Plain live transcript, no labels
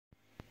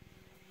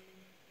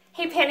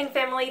Hey Panning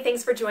family,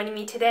 thanks for joining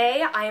me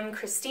today. I am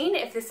Christine.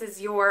 If this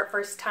is your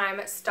first time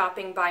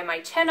stopping by my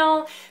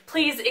channel,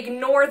 please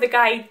ignore the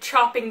guy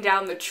chopping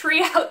down the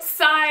tree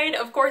outside.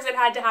 Of course it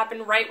had to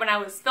happen right when I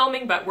was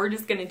filming, but we're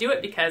just gonna do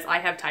it because I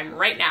have time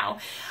right now.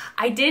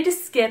 I did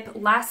skip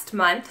last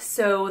month,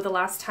 so the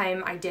last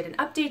time I did an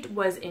update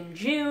was in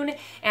June,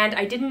 and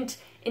I didn't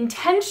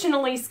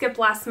intentionally skip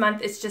last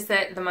month. It's just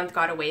that the month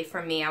got away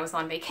from me. I was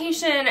on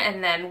vacation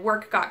and then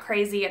work got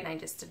crazy and I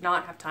just did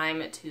not have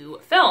time to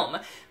film.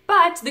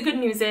 But the good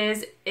news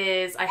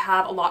is I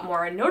have a lot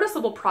more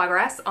noticeable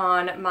progress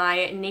on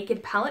my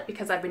Naked palette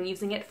because I've been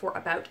using it for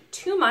about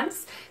 2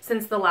 months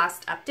since the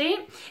last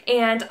update,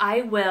 and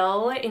I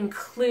will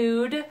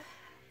include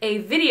a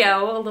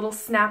video, a little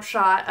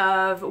snapshot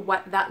of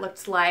what that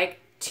looked like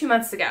 2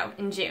 months ago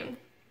in June.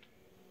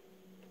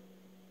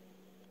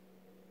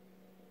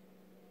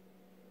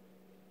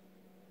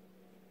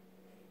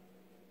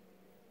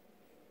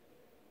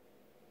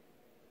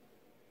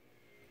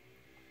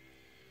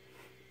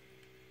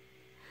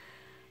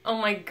 Oh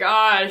my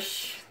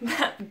gosh,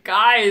 that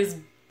guy is...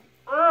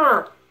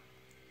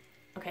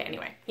 Okay,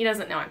 anyway, he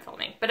doesn't know I'm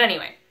filming, but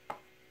anyway.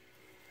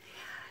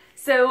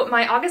 So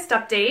my August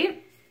update,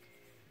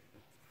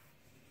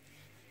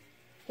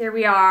 here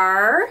we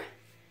are.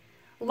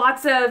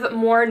 Lots of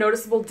more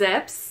noticeable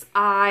dips.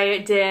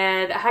 I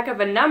did a heck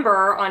of a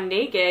number on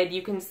Naked.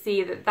 You can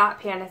see that that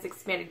pan has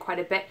expanded quite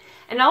a bit,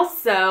 and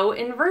also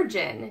in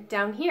Virgin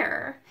down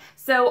here.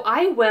 So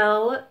I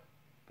will,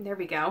 there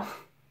we go.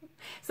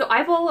 So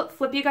I will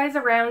flip you guys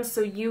around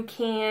so you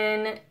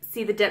can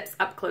see the dips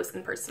up close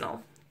and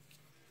personal.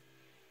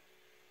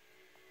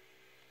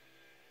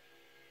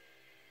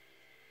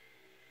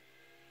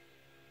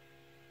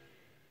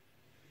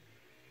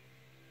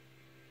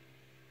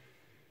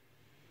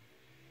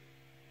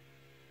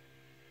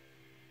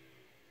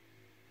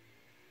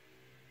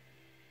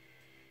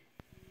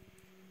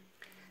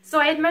 So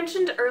I had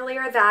mentioned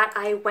earlier that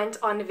I went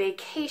on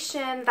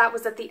vacation. That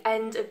was at the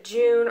end of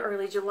June,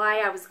 early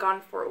July. I was gone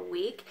for a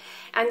week.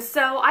 And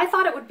so I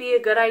thought it would be a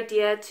good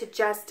idea to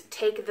just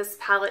take this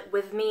palette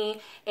with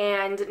me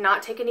and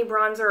not take any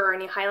bronzer or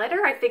any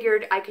highlighter. I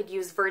figured I could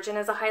use Virgin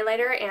as a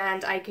highlighter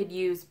and I could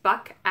use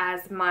Buck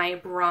as my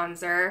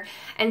bronzer.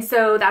 And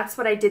so that's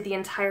what I did the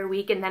entire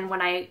week. And then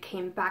when I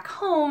came back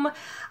home,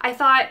 I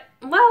thought,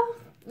 well,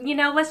 you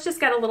know, let's just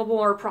get a little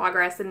more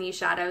progress in these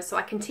shadows. So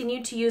I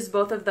continued to use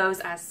both of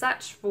those as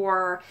such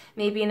for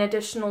maybe an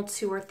additional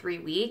 2 or 3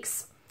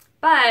 weeks.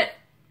 But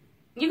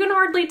you can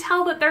hardly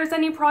tell that there's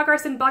any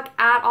progress in Buck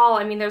at all.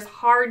 I mean, there's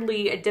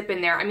hardly a dip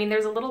in there. I mean,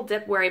 there's a little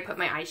dip where I put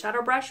my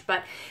eyeshadow brush,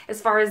 but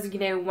as far as, you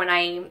know, when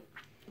I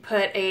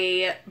put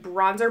a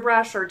bronzer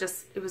brush, or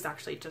just, it was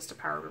actually just a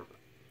powder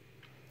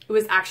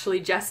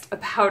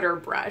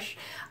brush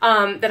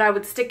that I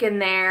would stick in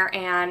there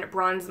and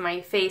bronze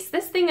my face.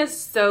 This thing is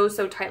so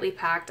tightly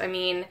packed. I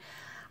mean,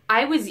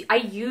 I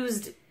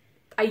used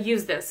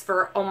this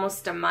for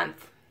almost a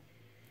month.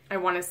 I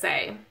want to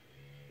say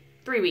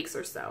 3 weeks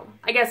or so.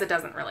 I guess it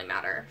doesn't really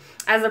matter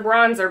as a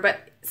bronzer,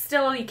 but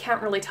still you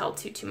can't really tell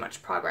too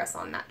much progress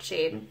on that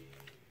shade.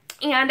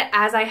 And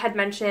as I had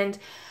mentioned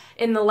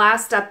in the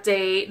last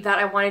update, that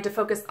I wanted to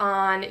focus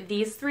on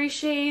these 3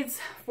 shades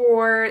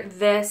for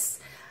this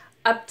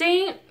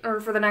update, or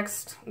for the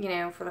next, you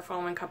know, for the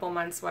following couple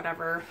months,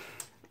 whatever.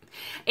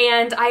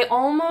 And I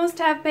almost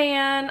have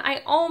pan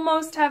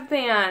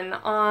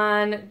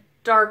on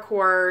Dark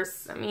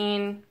Horse. I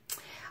mean,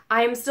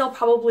 I'm still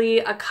probably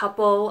a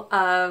couple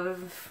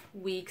of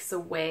weeks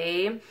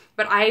away,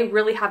 but I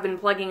really have been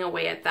plugging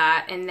away at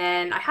that. And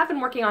then I have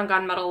been working on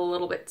Gunmetal a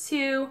little bit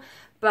too,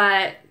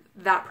 but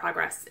that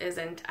progress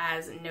isn't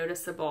as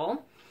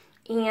noticeable.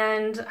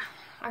 And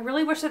I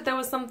really wish that there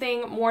was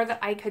something more that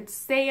I could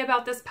say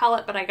about this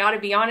palette, but I gotta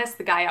be honest,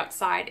 the guy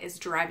outside is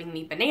driving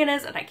me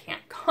bananas and I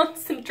can't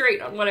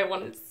concentrate on what I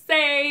want to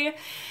say.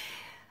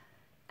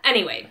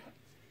 Anyway,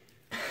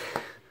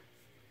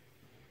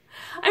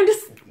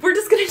 we're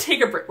just gonna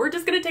take a break. We're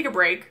just gonna take a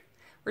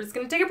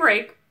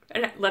break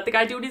and let the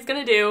guy do what he's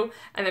gonna do,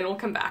 and then we'll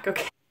come back,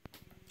 okay?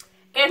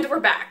 And we're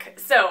back.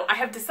 So I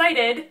have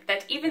decided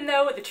that even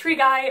though the tree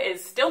guy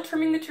is still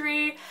trimming the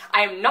tree,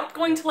 I am not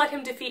going to let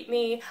him defeat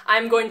me.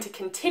 I'm going to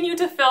continue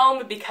to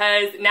film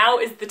because now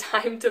is the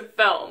time to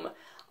film.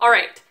 All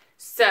right,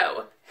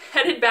 so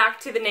headed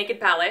back to the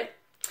Naked palette.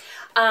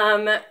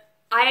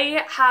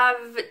 I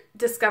have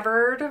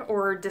discovered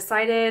or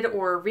decided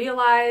or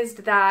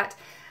realized that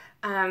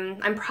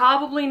I'm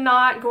probably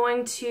not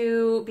going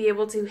to be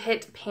able to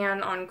hit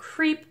pan on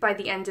Creep by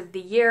the end of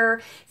the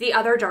year. The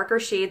other darker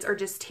shades are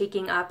just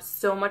taking up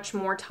so much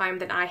more time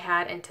than I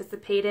had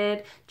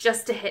anticipated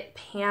just to hit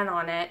pan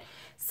on it.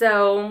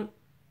 So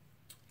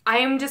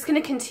I'm just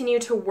going to continue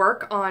to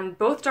work on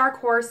both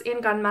Dark Horse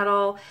and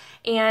Gunmetal,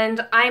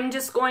 and I'm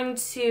just going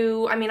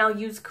to, I mean, I'll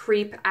use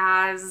Creep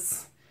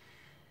as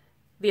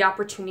the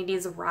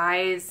opportunities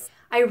arise.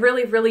 I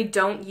really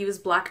don't use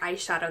black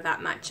eyeshadow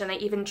that much, and I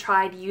even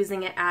tried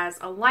using it as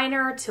a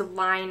liner to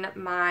line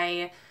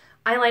my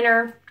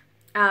eyeliner,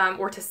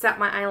 or to set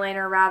my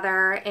eyeliner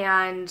rather,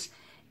 and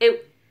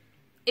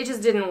it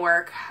just didn't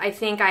work. I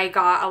think I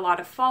got a lot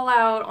of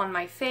fallout on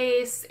my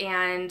face,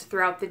 and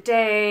throughout the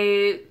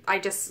day I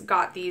just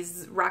got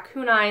these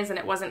raccoon eyes and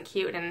it wasn't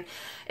cute, and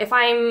if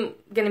I'm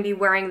gonna be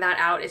wearing that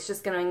out, it's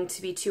just going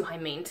to be too high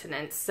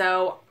maintenance.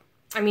 So,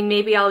 I mean,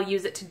 maybe I'll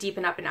use it to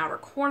deepen up an outer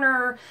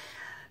corner,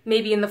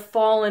 maybe in the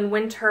fall and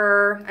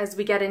winter as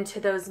we get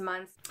into those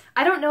months.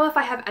 I don't know if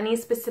I have any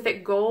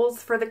specific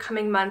goals for the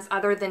coming months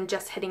other than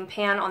just hitting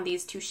pan on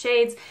these two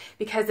shades,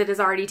 because it has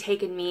already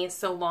taken me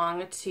so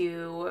long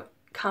to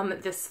come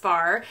this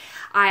far.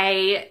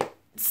 I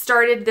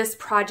started this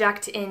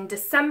project in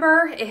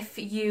December, if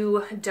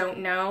you don't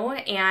know,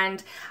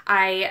 and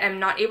I am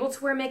not able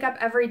to wear makeup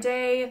every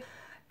day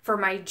for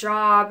my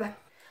job.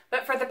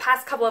 But for the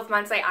past couple of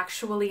months, I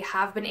actually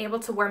have been able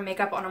to wear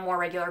makeup on a more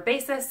regular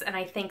basis, and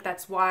I think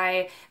that's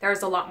why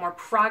there's a lot more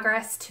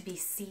progress to be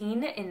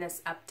seen in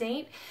this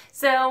update.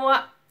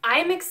 So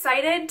I'm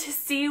excited to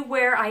see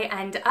where I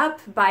end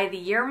up by the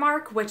year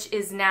mark, which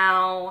is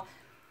now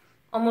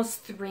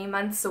almost 3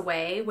 months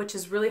away, which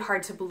is really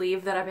hard to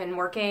believe that I've been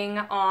working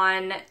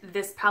on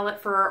this palette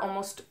for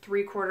almost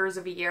 3/4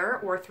 of a year,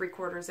 or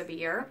 3/4 of a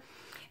year.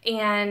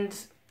 And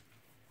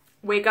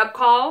wake up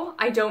call,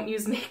 I don't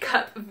use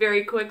makeup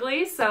very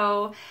quickly,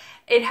 so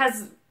it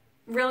has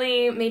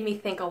really made me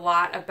think a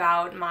lot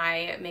about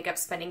my makeup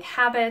spending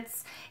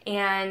habits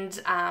and,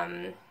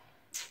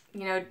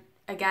 you know,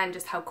 again,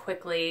 just how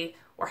quickly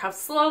or how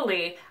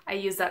slowly I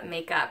use up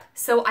makeup.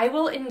 So I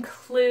will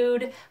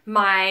include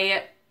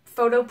my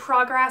photo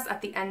progress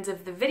at the end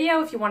of the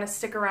video if you want to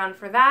stick around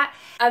for that.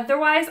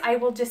 Otherwise, I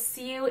will just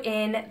see you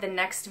in the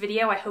next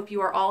video. I hope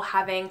you are all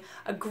having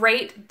a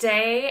great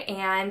day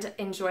and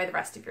enjoy the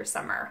rest of your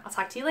summer. I'll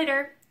talk to you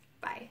later.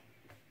 Bye.